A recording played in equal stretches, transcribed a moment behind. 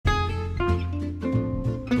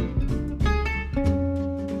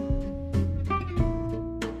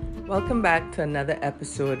Welcome back to another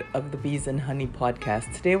episode of the Bees and Honey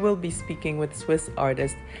podcast. Today we'll be speaking with Swiss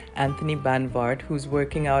artist Anthony Bannwart, who's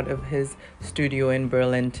working out of his studio in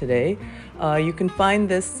Berlin today. You can find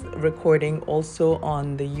this recording also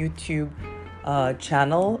on the YouTube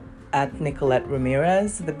channel at Nicolette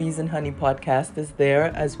Ramirez. The Bees and Honey podcast is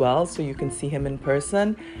there as well, so you can see him in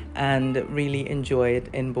person and really enjoy it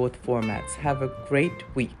in both formats. Have a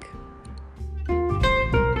great week.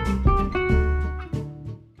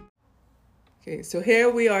 Okay, so here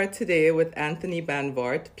we are today with Anthony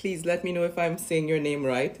Bannwart. Please let me know if I'm saying your name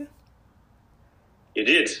right. You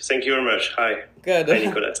did. Thank you very much. Hi. Good. Hi,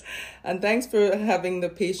 Nicolette. And thanks for having the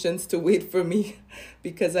patience to wait for me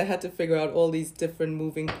because I had to figure out all these different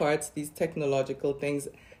moving parts, these technological things,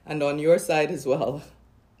 and on your side as well.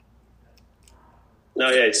 No,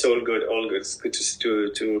 yeah, it's all good. All good. It's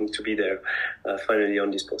good to be there finally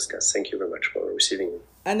on this podcast. Thank you very much for receiving me.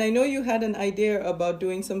 And I know you had an idea about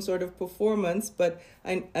doing some sort of performance,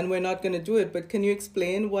 and we're not going to do it, but can you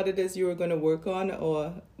explain what it is you were going to work on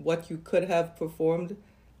or what you could have performed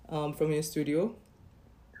from your studio?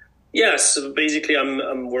 Yeah, so basically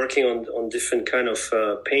I'm working on different kind of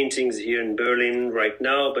paintings here in Berlin right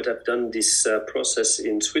now, but I've done this process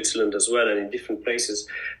in Switzerland as well and in different places.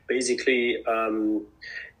 Basically,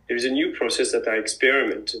 there's a new process that I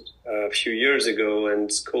experimented a few years ago, and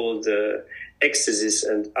it's called ecstasis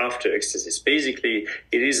and after ecstasis. Basically,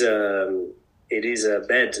 it is a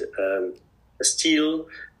bed, a steel,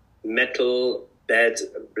 metal bed,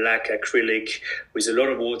 black acrylic with a lot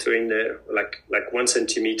of water in there, like 1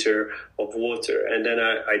 centimeter of water, and then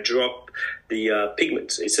I drop the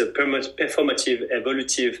pigment. It's a performative,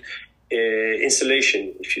 evolutive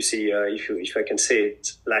installation. If you see, if I can say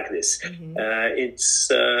it like this, it's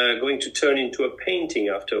going to turn into a painting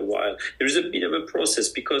after a while. There is a bit of a process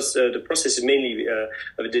because the process is mainly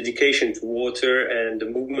a dedication to water and the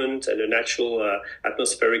movement and the natural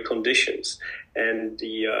atmospheric conditions. And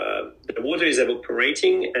the water is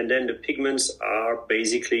evaporating, and then the pigments are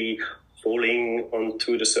basically falling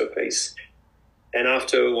onto the surface. And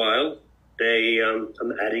after a while,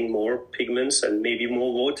 I'm adding more pigments and maybe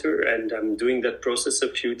more water, and I'm doing that process a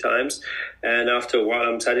few times. And after a while,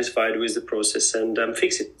 I'm satisfied with the process, and I'm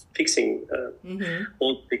fixing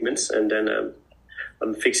all the pigments, and then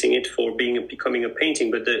I'm fixing it for becoming a painting.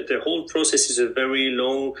 But the whole process is a very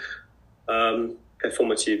long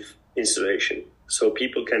performative installation. So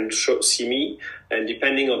people can see me, and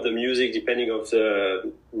depending of the music, depending of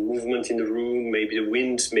the movement in the room, maybe the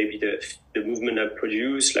wind, maybe the movement I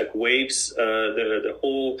produce, like waves, the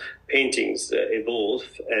whole paintings evolve.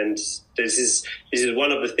 And this is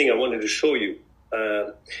one of the things I wanted to show you.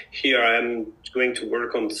 Here I am going to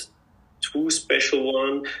work on two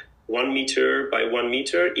special 1 meter by 1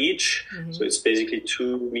 meter each. So it's basically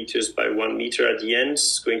 2 meters by 1 meter at the end.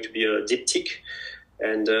 It's going to be a diptych.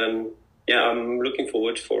 And yeah, I'm looking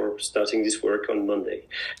forward for starting this work on Monday.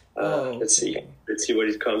 Let's see what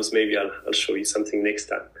it comes. Maybe I'll show you something next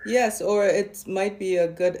time. Yes, or it might be a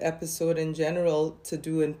good episode in general to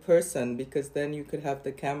do in person, because then you could have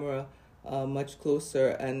the camera much closer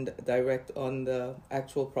and direct on the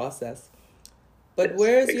actual process. But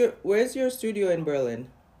yes. where's your studio in Berlin?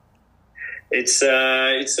 It's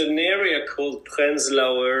an area called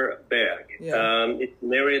Prenzlauer Berg. Yeah. It's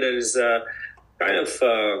an area that is kind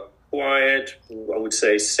of quiet, I would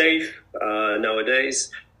say safe nowadays.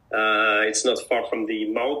 It's not far from the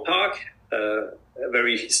Mall Park, a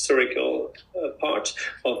very historical part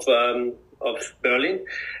of Berlin.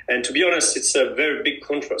 And to be honest, it's a very big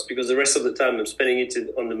contrast because the rest of the time I'm spending it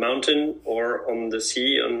on the mountain or on the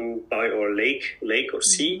sea, or lake or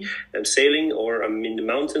sea. I'm sailing, or I'm in the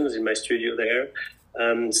mountains in my studio there.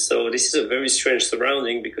 So this is a very strange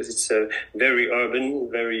surrounding because it's a very urban,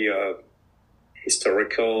 very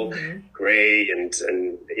historical, gray, and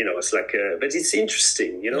it's like but it's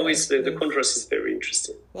interesting, it's the contrast is very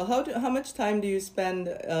interesting. Well, how much time do you spend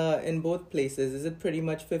in both places? Is it pretty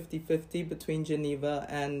much 50-50 between Geneva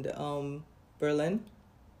and Berlin?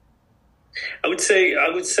 I would say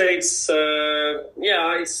it's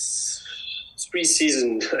it's 3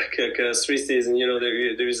 seasons, like 3 seasons.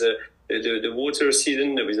 There is the water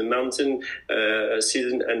season, there is a mountain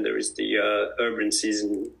season, and there is the urban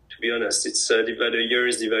season. To be honest, it's divided. A year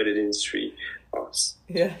is divided in 3 parts.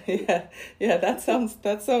 Yeah. That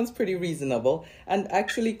sounds pretty reasonable and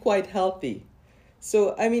actually quite healthy.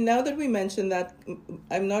 So, I mean, now that we mentioned that,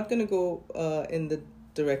 I'm not going to go in the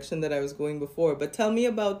direction that I was going before. But tell me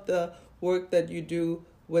about the work that you do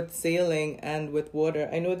with sailing and with water.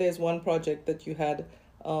 I know there's one project that you had.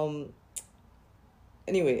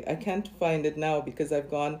 Anyway, I can't find it now because I've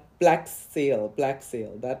gone Black Sail,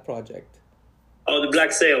 that project. Oh, the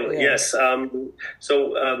black sail. Yeah. Yes.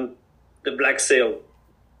 The black sail.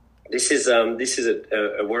 This is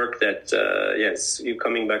a work that yes, you're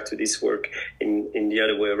coming back to this work in the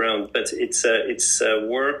other way around, but it's a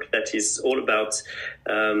work that is all about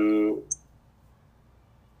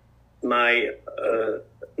my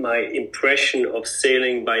impression of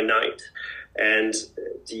sailing by night and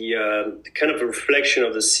the kind of reflection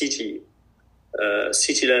of the city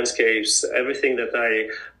landscapes, everything that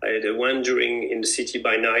the wandering in the city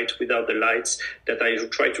by night without the lights that I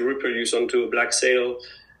try to reproduce onto a black sail.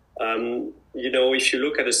 If you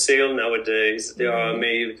look at a sail nowadays, they are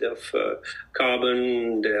made of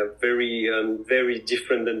carbon. They are very, very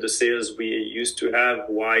different than the sails we used to have,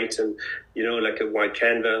 white and, like a white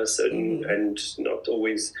canvas and not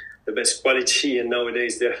always the best quality. And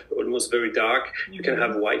nowadays they're almost very dark. You can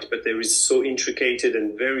have white, but there is so intricate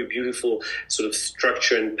and very beautiful sort of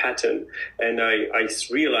structure and pattern. And I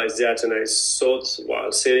realized that, and I thought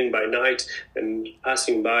while sailing by night and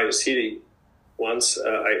passing by a city, once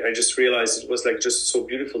I just realized it was like just so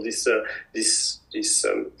beautiful, this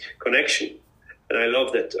connection, and I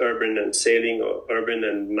love that urban and sailing or urban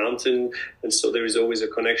and mountain, and so there is always a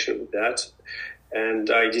connection with that. And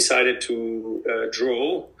I decided to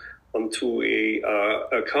draw onto a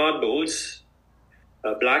cardboard,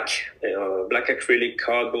 a black acrylic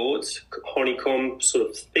cardboard, honeycomb sort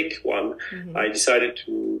of thick one. I decided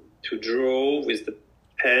to draw with the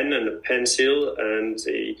pen and a pencil and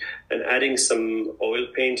adding some oil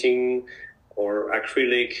painting or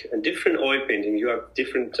acrylic and different oil painting. You have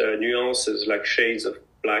different nuances, like shades of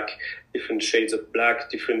black, different shades of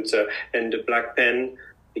black, and the black pen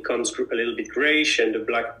becomes a little bit grayish and the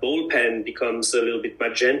black ball pen becomes a little bit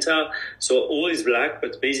magenta. So all is black,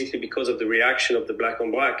 but basically because of the reaction of the black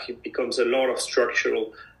on black, it becomes a lot of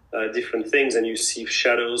structural different things, and you see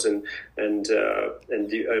shadows and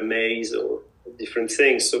the maze or different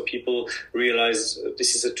things. So people realize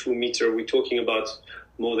this is a 2 meter. We're talking about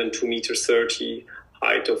more than 2.30 meters,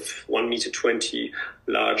 height of 1.20 meters,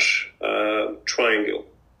 large triangle.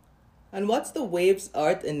 And what's the Waves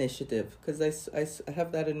Art Initiative? Because I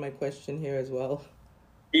have that in my question here as well.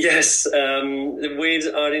 Yes, the Waves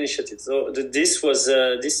Art Initiative. So this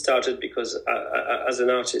started because as an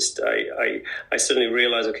artist, I suddenly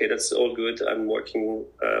realized, okay, that's all good. I'm working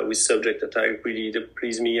with subject that that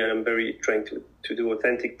please me, and I'm very trying to do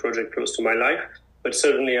authentic project close to my life. But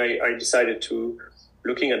suddenly I decided to,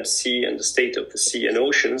 looking at the sea and the state of the sea and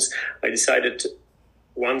oceans, I decided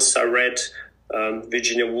once I read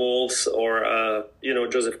Virginia Woolf or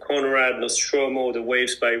Joseph Conrad, Nostromo, The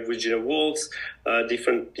Waves by Virginia Woolf,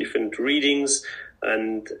 different readings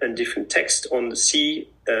and different text on the sea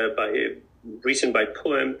written by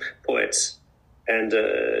poets and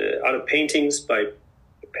other paintings by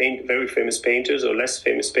very famous painters or less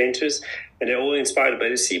famous painters, and they're all inspired by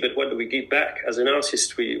the sea. But what do we give back as an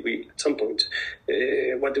artist? We at some point,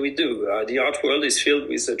 what do we do? The art world is filled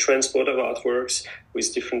with the transport of artworks,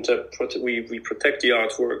 with different. We protect the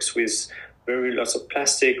artworks with very lots of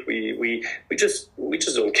plastic. We just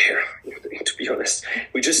don't care. To be honest,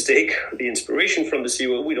 we just take the inspiration from the sea.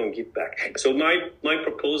 Well, we don't give back. So my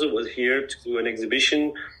proposal was here to do an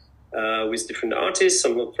exhibition. With different artists,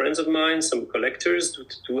 some friends of mine, some collectors,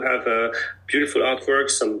 to have beautiful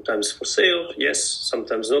artworks, sometimes for sale, yes,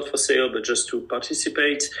 sometimes not for sale, but just to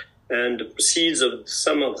participate. And the proceeds of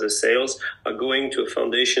some of the sales are going to a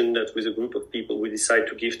foundation that, with a group of people, we decide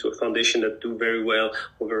to give to a foundation that do very well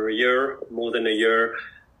over a year, more than a year.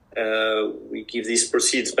 We give these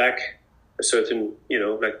proceeds back a certain, we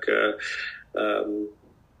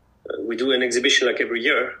do an exhibition like every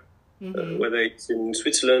year. Whether it's in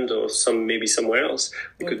Switzerland or maybe somewhere else.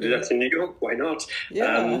 We could do that in New York. Why not?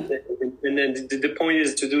 Yeah. And then the point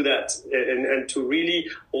is to do that and to really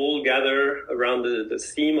all gather around the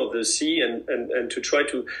theme of the sea and to try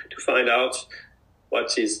to find out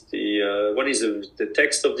what is the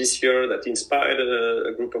text of this year that inspired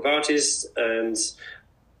a group of artists, and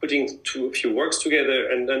putting a few works together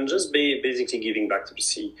and just basically giving back to the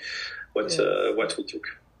sea what we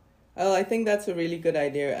took. Oh, I think that's a really good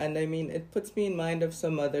idea. And I mean, it puts me in mind of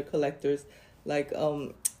some other collectors, like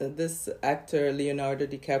this actor, Leonardo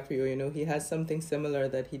DiCaprio. He has something similar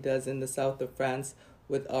that he does in the south of France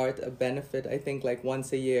with art, a benefit, I think, like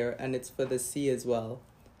once a year, and it's for the sea as well.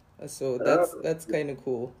 So that's kind of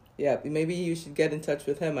cool. Yeah, maybe you should get in touch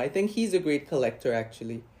with him. I think he's a great collector,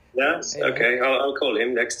 actually. Yes, okay, I'll call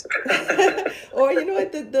him next. Or,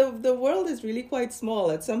 what, the world is really quite small.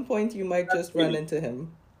 At some point, you might just run into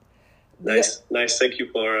him. Nice. Thank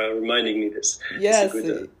you for reminding me this. Yes,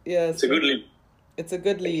 it's a good lead. It's a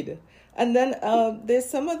good lead. And then there's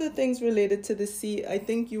some other things related to the sea. I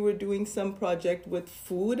think you were doing some project with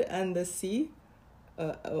food and the sea,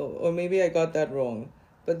 or maybe I got that wrong.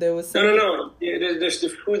 But there was No, no, something. no. Yeah, there's the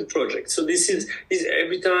food project. So this is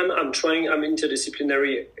every time I'm trying, I'm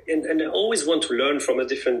interdisciplinary, and I always want to learn from a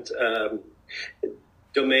different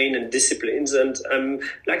domain and disciplines. And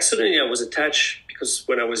like suddenly I was attached because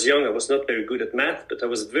when I was young, I was not very good at math, but I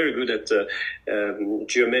was very good at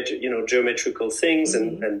geometrical things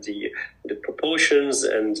and the proportions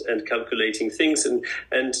and calculating things.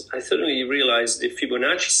 And I suddenly realized the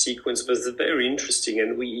Fibonacci sequence was very interesting.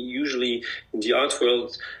 And we usually in the art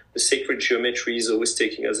world, the sacred geometry is always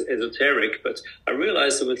taken as esoteric, but I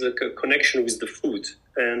realized there was like a connection with the food.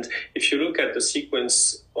 And if you look at the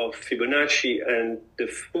sequence of Fibonacci, and the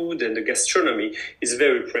food and the gastronomy is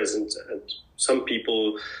very present. And some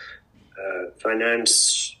people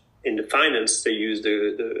in the finance, they use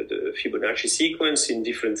the Fibonacci sequence in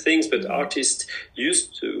different things, but artists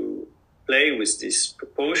used to play with these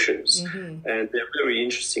proportions, and they're very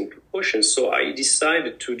interesting proportions. So I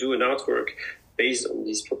decided to do an artwork based on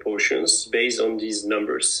these proportions, based on these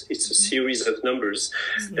numbers. It's a series of numbers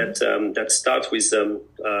that start with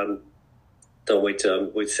wait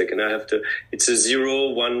a second. I have to. It's a 0,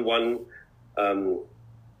 1, 1,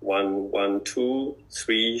 1, 1, 2,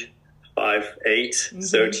 3, 5, 8,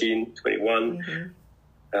 13, 21,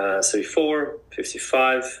 34,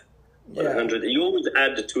 55, 100. You always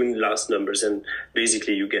add the two last numbers, and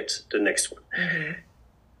basically you get the next one.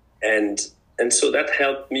 And so that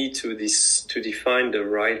helped me to define the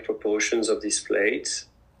right proportions of this plate.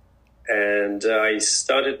 And I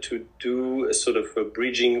started to do a sort of a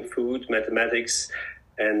bridging food, mathematics,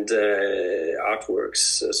 and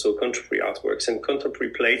artworks, so contemporary artworks and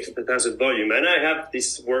contemporary plate that has a volume. And I have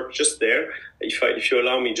this work just there. If you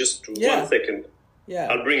allow me just 1 second,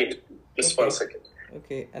 I'll bring it. Just 1 second.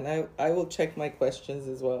 Okay, and I will check my questions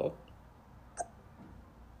as well.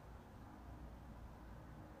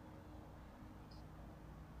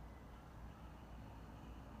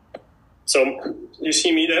 So you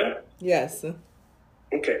see me there? Yes.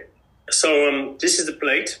 Okay. So this is the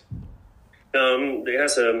plate.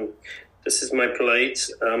 This is my plate.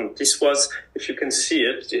 This was, if you can see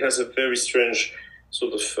it, it has a very strange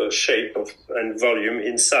sort of shape and volume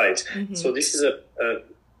inside. So this is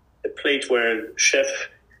a plate where chef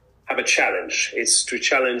have a challenge. It's to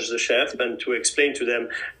challenge the chef and to explain to them,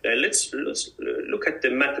 let's look at the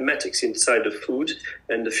mathematics inside the food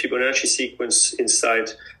and the Fibonacci sequence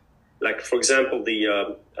inside. Like, for example,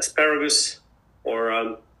 the asparagus or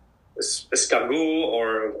escargot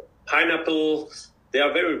or pineapple, they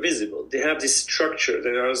are very visible. They have this structure.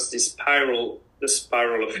 There is this the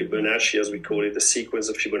spiral of Fibonacci, as we call it, the sequence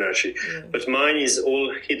of Fibonacci. But mine is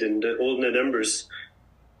all hidden, all the numbers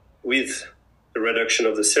with the reduction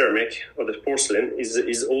of the ceramic or the porcelain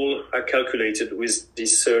is all calculated with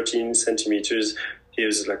these 13 centimeters.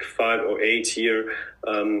 Here's like 5 or 8 here.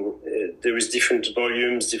 There is different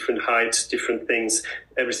volumes, different heights, different things.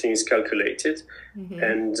 Everything is calculated.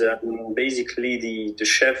 And basically the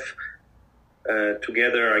chef,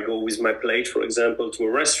 together I go with my plate, for example, to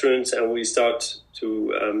a restaurant, and we start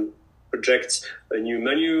to project a new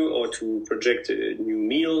menu or to project a new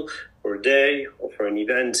meal for a day or for an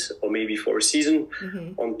event or maybe for a season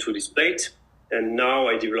onto this plate. And now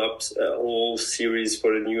I developed a whole series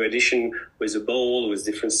for a new edition with a bowl with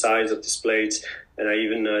different size of this plate. And I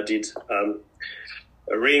even did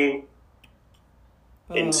a ring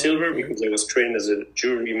in silver because I was trained as a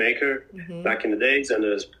jewelry maker back in the days, and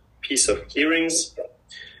a piece of earrings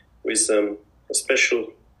with a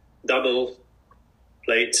special double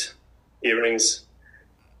plate earrings.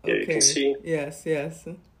 Here you can see. Yes.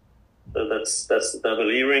 So that's the double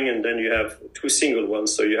earring, and then you have 2 single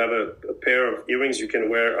ones. So you have a pair of earrings you can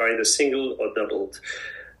wear either single or doubled.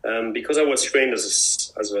 Because I was trained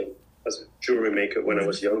as a jewelry maker when I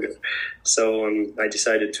was younger, so I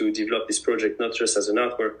decided to develop this project not just as an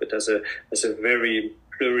artwork, but as a very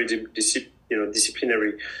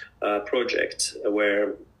disciplinary project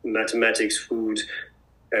where mathematics, food,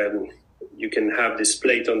 you can have this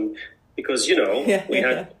plate on, because we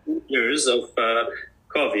had years of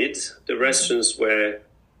COVID, the restaurants were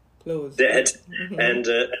closed, dead and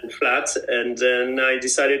flat, and then I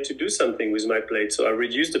decided to do something with my plate. So I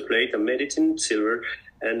reduced the plate, I made it in silver,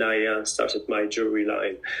 and I started my jewelry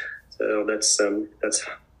line. So that's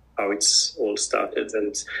how it's all started.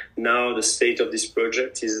 And now the state of this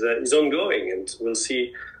project is ongoing, and we'll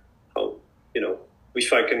see how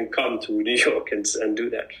if I can come to New York and do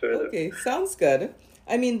that further. Okay, sounds good.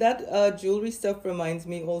 I mean, that jewelry stuff reminds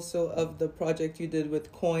me also of the project you did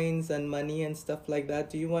with coins and money and stuff like that.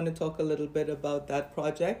 Do you want to talk a little bit about that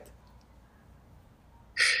project?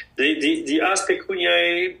 The Ars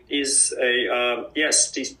Pecuniae is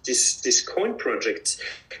this coin project.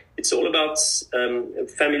 It's all about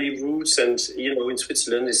family roots, and in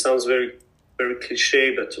Switzerland it sounds very very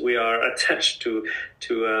cliche, but we are attached to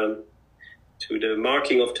the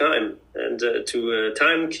marking of time and to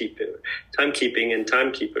timekeeping and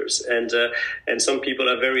timekeepers, and some people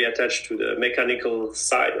are very attached to the mechanical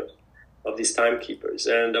side of these timekeepers.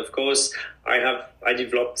 And of course, I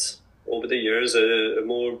developed over the years a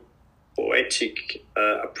more poetic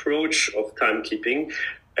approach of timekeeping,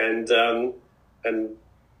 and a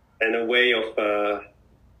way of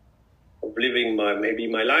living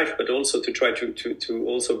my life, but also to try to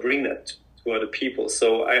also bring that to other people.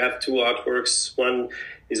 So I have two artworks. One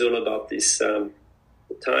is all about this time,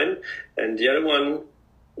 and the other one,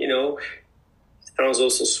 sounds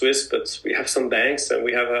also Swiss, but we have some banks, and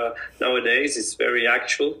we have nowadays it's very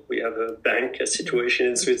actual. We have a bank situation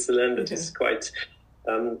in Switzerland that is quite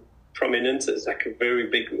prominent. It's like a very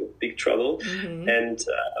big trouble. Mm-hmm. And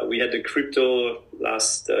we had the crypto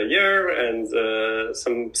last year, and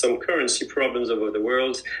some currency problems over the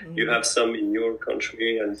world. Mm-hmm. You have some in your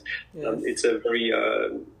country, and it's a very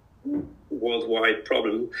worldwide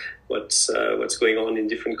problem. What's going on in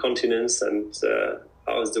different continents, and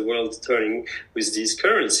how is the world turning with these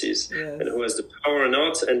currencies, and who has the power or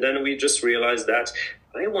not? And then we just realized that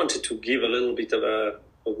I wanted to give a little bit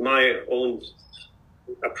of my own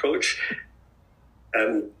approach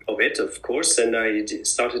of it, of course, and I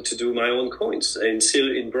started to do my own coins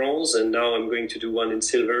in bronze, and now I'm going to do one in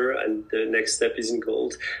silver, and the next step is in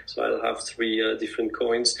gold. So I'll have three different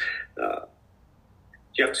coins.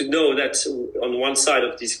 You have to know that on one side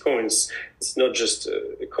of these coins, it's not just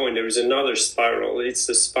a coin. There is another spiral. It's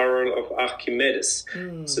the spiral of Archimedes.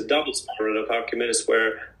 It's a double spiral of Archimedes,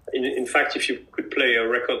 where, in fact, if you could play a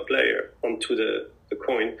record player onto the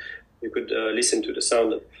coin, you could listen to the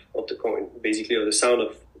sound of the coin, basically, or the sound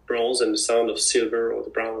of bronze and the sound of silver, or the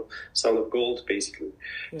brown sound of gold, basically.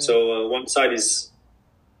 Yeah. So one side is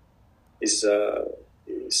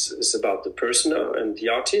about the persona and the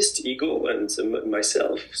artist, ego, and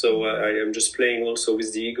myself. So I am just playing also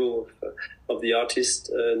with the ego of the artist,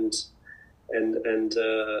 and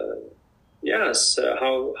yes,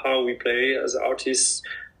 how we play as artists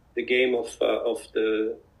the game of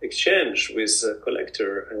the exchange with a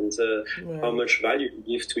collector, and how much value you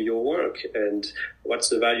give to your work, and what's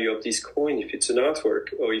the value of this coin, if it's an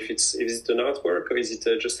artwork, or if it's an artwork, or is it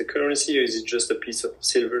just a currency, or is it just a piece of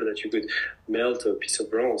silver that you could melt, or a piece of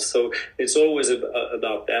bronze. So it's always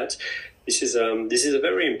about that. This is a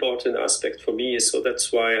very important aspect for me. So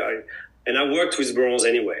that's why I worked with bronze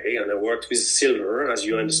anyway, and I worked with silver, as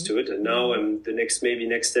you understood. And now the next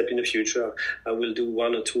step in the future, I will do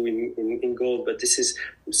one or two in gold. But this is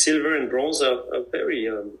silver and bronze are very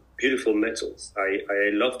beautiful metals.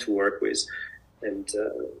 I love to work with, and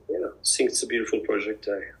I think it's a beautiful project.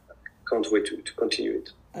 I can't wait to continue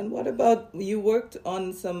it. And what about, you worked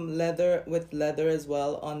on some leather as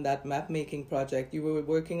well on that map making project? You were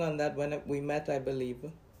working on that when we met, I believe.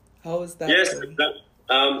 How was that? Yes.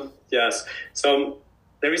 Yes. So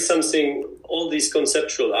there is something, all these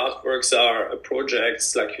conceptual artworks are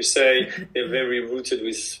projects, like you say, they're very rooted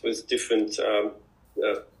with different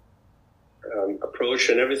approach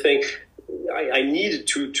and everything. I needed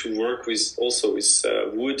to work with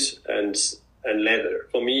wood and leather.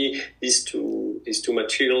 For me, these two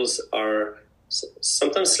materials are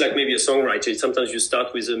sometimes like maybe a songwriter. Sometimes you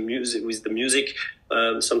start with the music.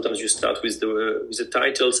 Sometimes you start with the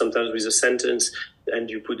title. Sometimes with a sentence,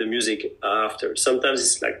 and you put the music after. Sometimes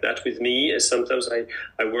it's like that with me. Sometimes I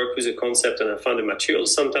work with a concept and I find the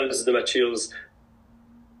materials. Sometimes it's the materials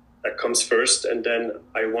that comes first, and then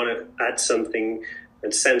I want to add something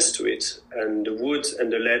and sense to it. And the wood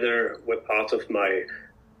and the leather were part of my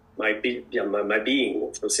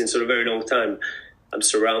being. So since a very long time, I'm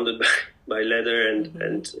surrounded by leather and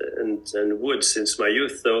wood since my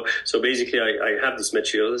youth. So basically, I have these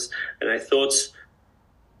materials, and I thought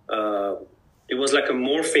it was like a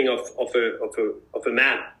morphing of a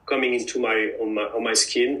map coming into on my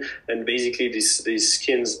skin, and basically these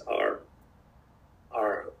skins are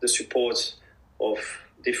the support of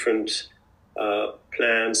different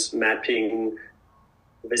plants, mapping,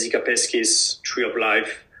 Vesica pescis, tree of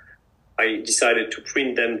life. I decided to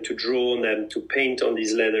print them, to draw on them, to paint on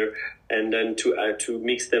this leather, and then to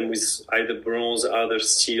mix them with either bronze, either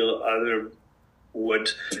steel, other wood.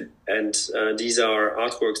 And these are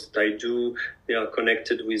artworks that I do. They are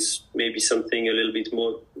connected with maybe something a little bit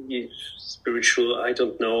more spiritual. I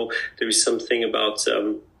don't know. There is something about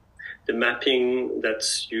the mapping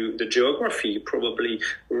the geography probably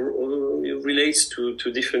relates to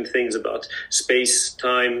different things about space,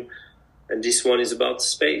 time, and this one is about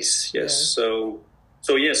space. Yes. Yeah.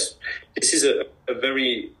 So yes, this is a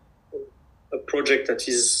project that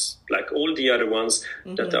is like all the other ones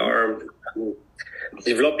that are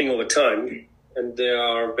developing over time, and they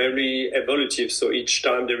are very evolutive. So each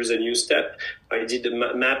time there is a new step. I did the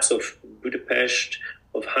maps of Budapest,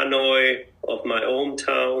 of Hanoi, of my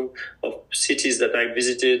hometown, of cities that I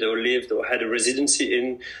visited or lived or had a residency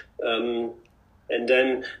in, and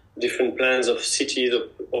then different plans of cities,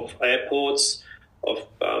 of airports, of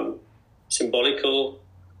symbolical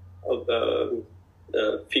of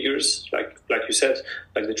figures, like you said,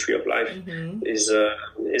 like the Tree of Life and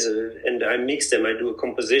I mix them. I do a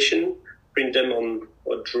composition, print them on,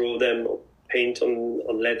 or draw them, or paint on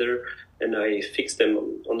leather, and I fix them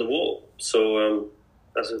on the wall. So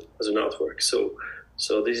as an artwork. So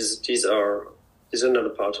these are another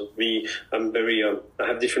part of me. I'm very I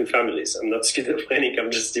have different families. I'm not schizophrenic.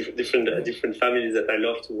 I'm just different families that I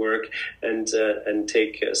love to work and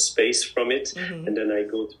take space from it, and then I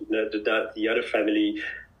go to the other family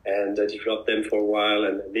and I develop them for a while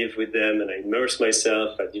and I live with them and I immerse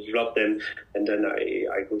myself. I develop them and then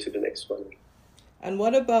I go to the next one. And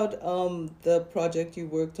what about the project you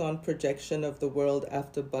worked on, Projection of the World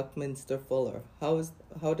After Buckminster Fuller? How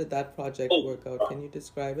did that project work out? Can you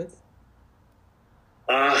describe it?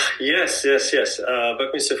 Yes.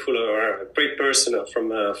 Buckminster Fuller, a great person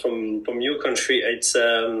from your country. It's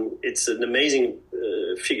an amazing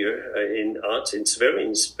figure in art. It's very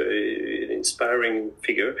inspiring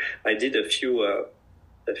figure. I did a few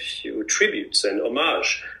tributes and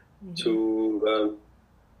homage to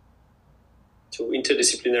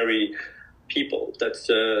interdisciplinary people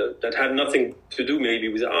that had nothing to do maybe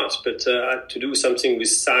with art, but had to do something with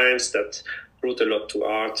science that brought a lot to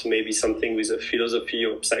art, maybe something with a philosophy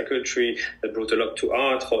or psychiatry that brought a lot to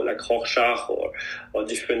art, or like Rorschach or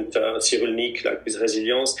different Cyrulnik, like with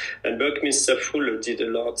resilience. And Buckminster Fuller did a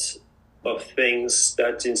lot of things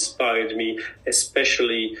that inspired me,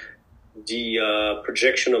 especially the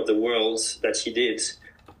projection of the world that he did.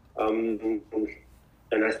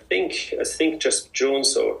 And I think just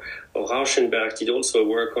Jones or Rauschenberg did also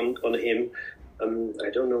work on him.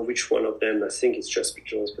 I don't know which one of them. I think it's Jasper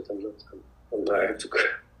Jones, but I'm not. I have to.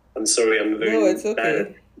 I'm sorry. I'm very. No, it's okay.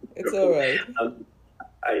 Bad. It's all right.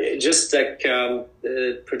 I just like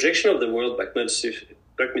the projection of the world. Buckminster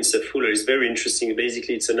Fuller is very interesting.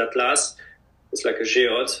 Basically, it's an atlas. It's like a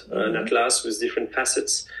geode, an atlas with different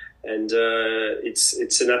facets, and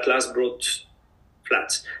it's an atlas brought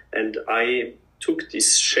flat. And I took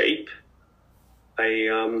this shape. I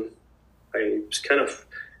kind of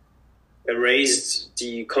erased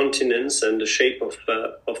the continents and the shape of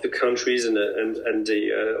the countries and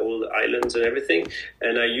the all the islands and everything,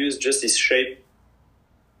 and I used just this shape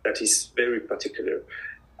that is very particular.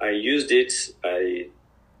 I used it. I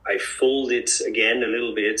fold it again a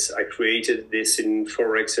little bit. I created this in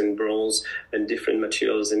forex and bronze and different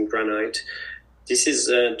materials in granite. This is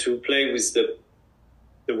to play with the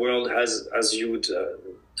world as you would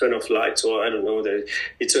turn off lights, or I don't know.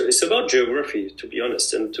 It's about geography, to be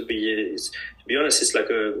honest, and to be honest, it's like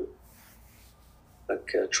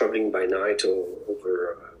traveling by night or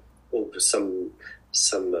over some.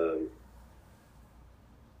 It's an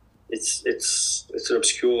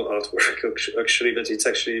obscure artwork actually, but it's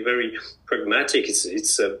actually very pragmatic.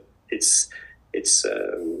 It's a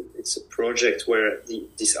project where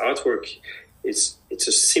this artwork it's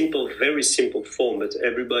a simple, very simple form, but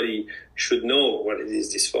everybody should know what it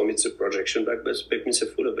is. This form, it's a projection by Buckminster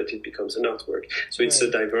Fuller, but it becomes an artwork. So it's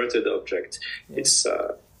a diverted object. Yeah. It's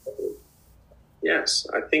yes,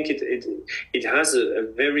 I think it has a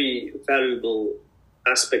very valuable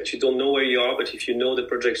aspect. You don't know where you are, but if you know the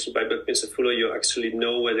projection by Buckminster Fuller, you actually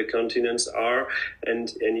know where the continents are,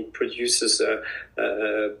 and it produces a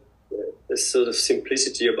sort of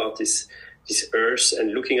simplicity about this earth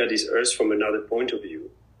and looking at this earth from another point of view.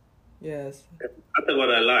 Yes. That's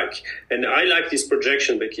what I like. And I like this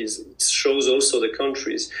projection because it shows also the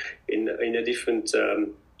countries in a different...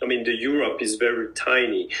 the Europe is very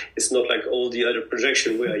tiny. It's not like all the other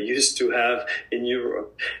projection we are used to have in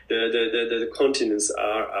Europe. The continents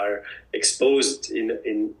are exposed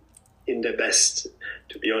in their best,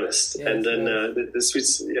 to be honest. Yes, and then the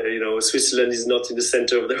Switzerland is not in the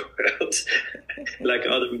center of the world, like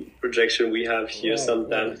other projection we have here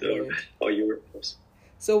sometimes, or Europe.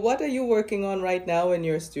 So what are you working on right now in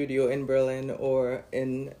your studio in Berlin or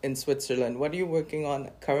in Switzerland? What are you working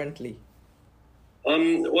on currently?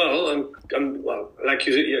 Well, well, like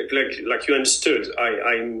you understood,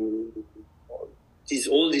 I'm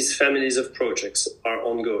all these families of projects are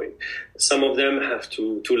ongoing. Some of them have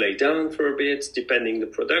to lay down for a bit, depending the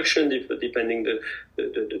production, depending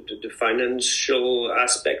the financial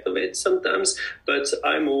aspect of it sometimes. But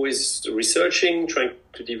I'm always researching, trying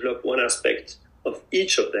to develop one aspect of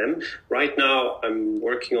each of them. Right now, I'm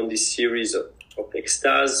working on this series of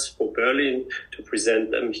extas for Berlin to present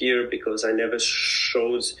them here, because I never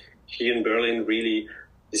showed here in Berlin really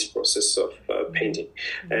this process of painting.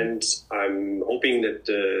 Mm-hmm. And I'm hoping that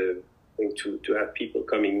to have people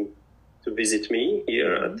coming to visit me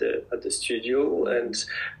here at the studio, and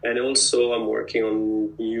also I'm working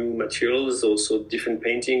on new materials, also different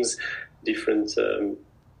paintings, different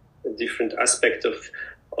aspect of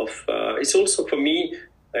it's also for me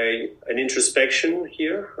an introspection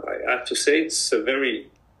here. I have to say it's a very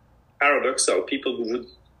paradoxal. People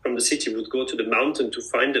from the city would go to the mountain to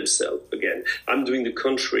find themselves again. I'm doing the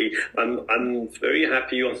country. I'm very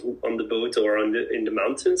happy on the boat or in the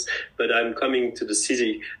mountains, but I'm coming to the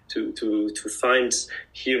city to find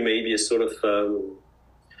here maybe a sort of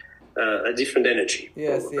a different energy.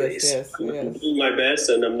 Yes. I'm doing my best,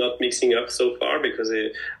 and I'm not mixing up so far, because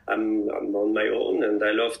I'm on my own, and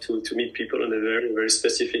I love to meet people in a very, very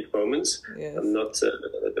specific moments. Yes. I'm not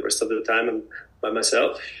the rest of the time I'm by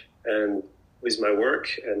myself and with my work,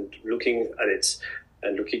 and looking at it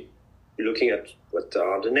and looking at what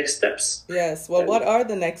are the next steps. Yes. Well, what are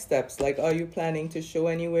the next steps? Like, are you planning to show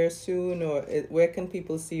anywhere soon, or where can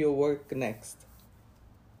people see your work next?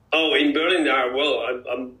 Oh, in Berlin,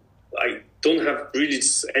 I don't have really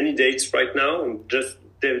any dates right now. I'm just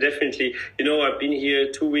definitely, I've been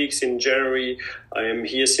here 2 weeks in January. I am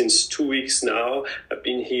here since 2 weeks now. I've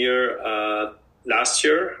been here last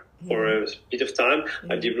year for a bit of time.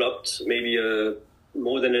 I developed maybe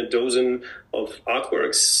more than a dozen of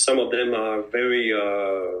artworks. Some of them are very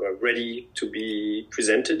ready to be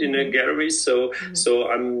presented in a gallery. So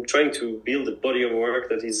I'm trying to build a body of work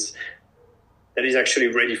that is actually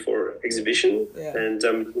ready for exhibition, and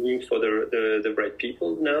I'm looking for the right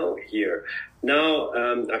people now here. Now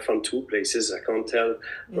I found 2 places. I can't tell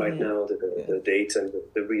right now the date and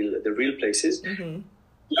the real places. Mm-hmm.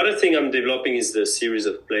 The other thing I'm developing is the series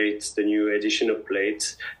of plates, the new edition of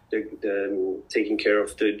plates, the taking care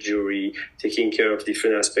of the jewelry, taking care of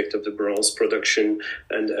different aspects of the bronze production,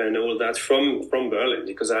 and all that from Berlin,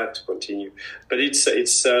 because I have to continue. But it's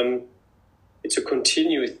a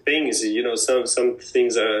continuous thing. Some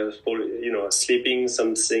things are sleeping,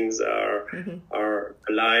 some things are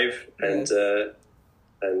alive, yes.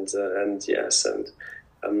 and yes, and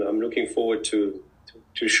I'm looking forward to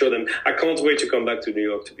show them. I can't wait to come back to New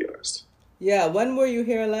York, to be honest. Yeah, when were you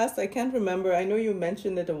here last? I can't remember. I know you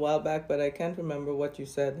mentioned it a while back, but I can't remember what you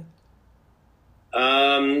said.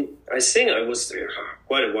 I think I was there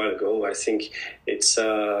quite a while ago. I think it's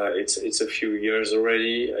a few years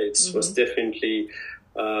already. It was definitely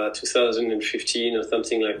 2015 or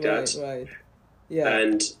something like that. Right. Yeah.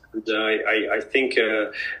 And I think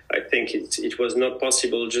it was not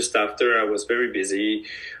possible just after. I was very busy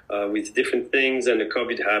with different things, and the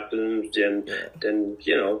COVID happened. Then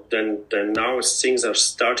now things are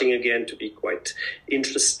starting again to be quite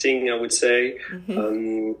interesting, I would say.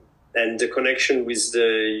 Mm-hmm. And the connection with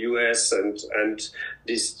the US and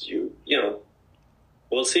this,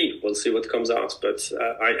 we'll see what comes out. But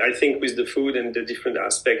I think with the food and the different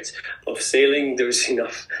aspects of sailing, there's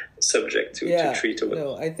enough subject to treat about.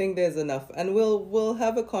 No, I think there's enough, and we'll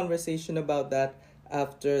have a conversation about that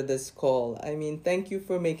after this call. I mean, thank you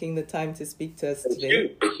for making the time to speak to us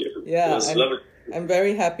today. Thank you. Yeah, it was lovely. I'm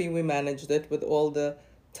very happy we managed it with all the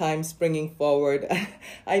time springing forward.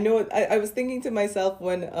 I know I was thinking to myself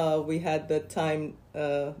when we had the time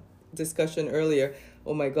discussion earlier,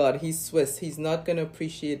 oh my God, he's Swiss. He's not going to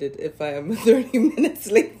appreciate it if I am 30 minutes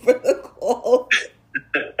late for the call.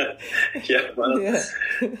 I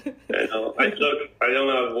know. I don't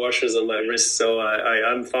have washers on my wrist, so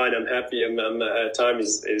I'm fine. I'm happy. Time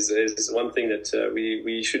is one thing that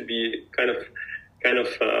we should be kind of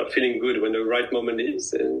feeling good when the right moment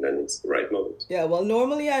is, and it's the right moment. Yeah, well,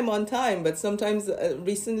 normally I'm on time, but sometimes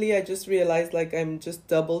recently I just realized like I'm just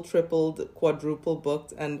double, tripled, quadruple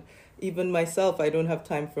booked, and even myself, I don't have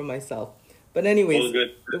time for myself. But anyways, all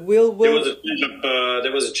good.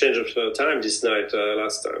 There was a change of time this night,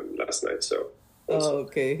 last night. So. Also. Oh,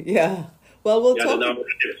 okay. Yeah. Well, we'll talk.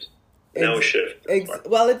 Now shift.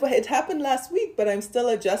 Well, it happened last week, but I'm still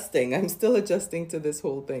adjusting. I'm still adjusting to this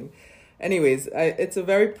whole thing. Anyways, it's a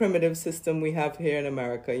very primitive system we have here in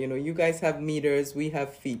America. You know, you guys have meters, we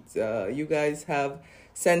have feet. You guys have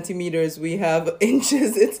centimeters, we have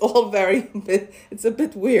inches. It's all it's a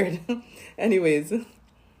bit weird. Anyways,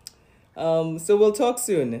 so we'll talk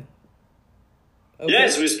soon. Okay.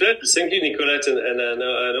 Yes, respect. Thank you, Nicolette,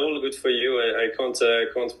 and all good for you. I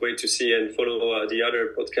can't wait to see and follow the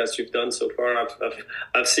other podcasts you've done so far.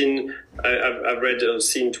 I've seen, I've read,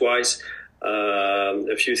 seen twice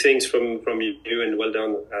a few things from you, and well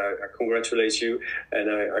done. I congratulate you,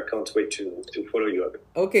 and I can't wait to follow you up.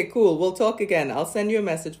 Okay, cool. We'll talk again. I'll send you a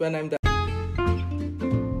message when I'm done.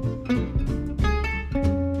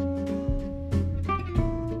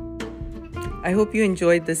 I hope you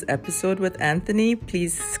enjoyed this episode with Anthony.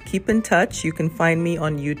 Please keep in touch. You can find me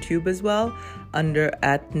on YouTube as well under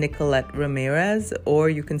 @Nicolette Ramirez, or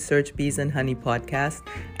you can search Bees and Honey Podcast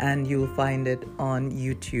and you'll find it on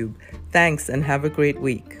YouTube. Thanks and have a great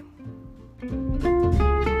week.